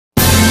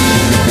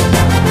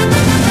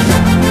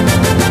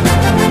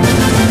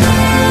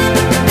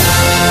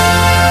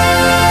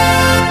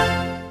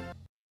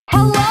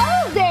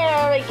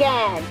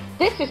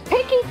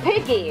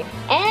everybody,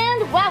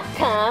 and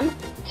welcome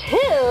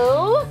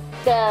to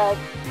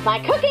my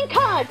cooking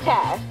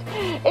contest.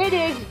 It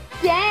is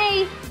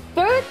day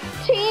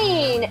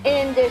 13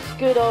 in this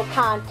good old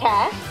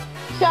contest,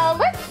 so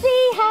let's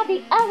see how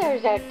the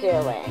others are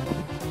doing.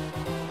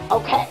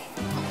 Okay.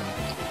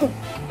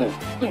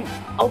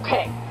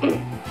 Okay.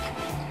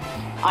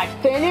 I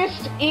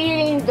finished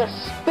eating the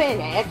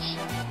spinach.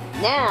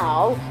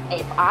 Now,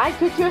 if I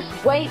could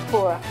just wait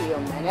for a few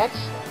minutes,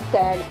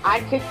 then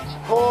I could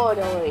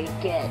totally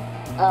get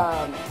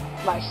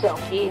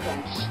myself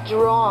even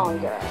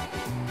stronger.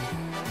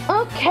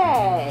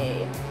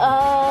 Okay,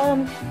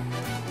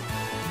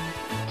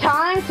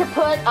 time to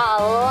put a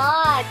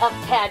lot of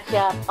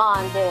ketchup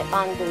on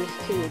these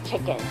two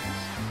chickens.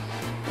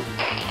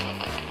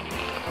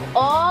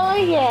 Oh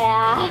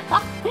yeah,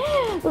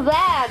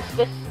 that's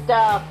the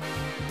stuff.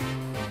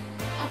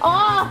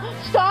 Oh,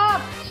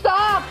 stop!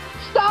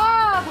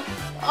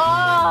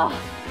 Oh,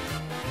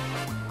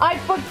 I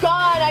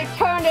forgot I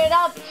turned it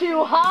up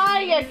too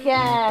high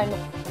again.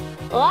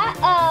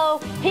 Uh-oh,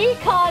 he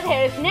caught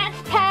his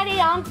next patty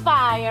on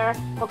fire.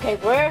 Okay,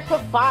 where's the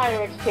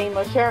fire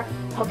extinguisher?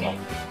 Okay,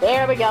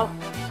 there we go.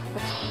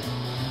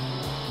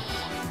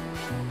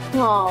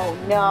 Oh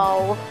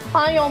no,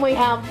 I only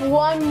have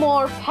one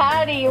more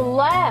patty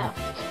left.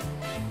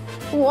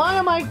 What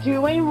am I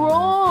doing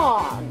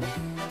wrong?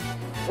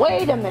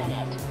 Wait a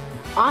minute,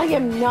 I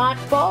am not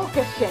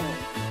focusing.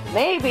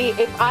 Maybe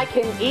if I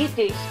can eat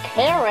these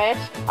carrots,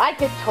 I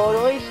could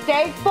totally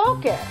stay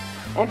focused.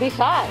 And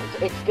besides,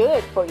 it's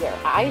good for your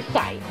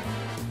eyesight.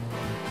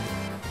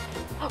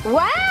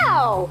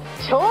 Wow!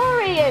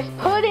 Tori is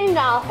putting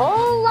a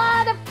whole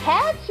lot of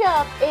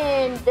ketchup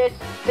in this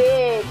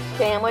big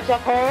sandwich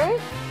of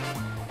hers.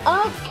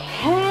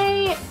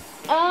 Okay,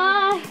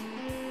 oh,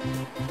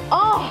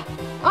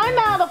 I'm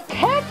out of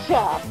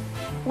ketchup.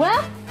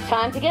 Well,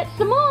 time to get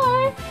some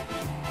more.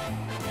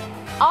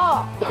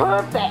 Oh,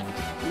 perfect.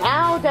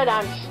 Now that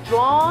I'm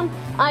strong,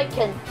 I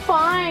can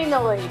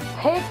finally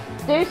pick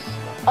this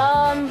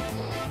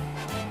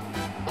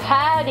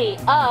patty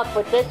up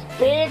with this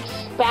big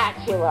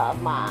spatula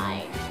of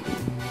mine.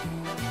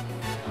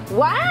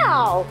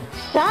 Wow!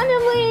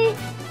 Suddenly,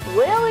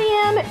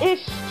 William is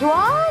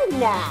strong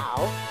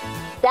now.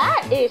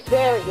 That is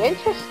very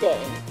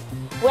interesting.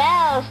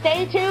 Well,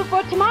 stay tuned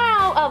for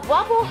tomorrow of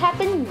what will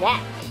happen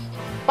next.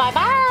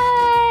 Bye-bye!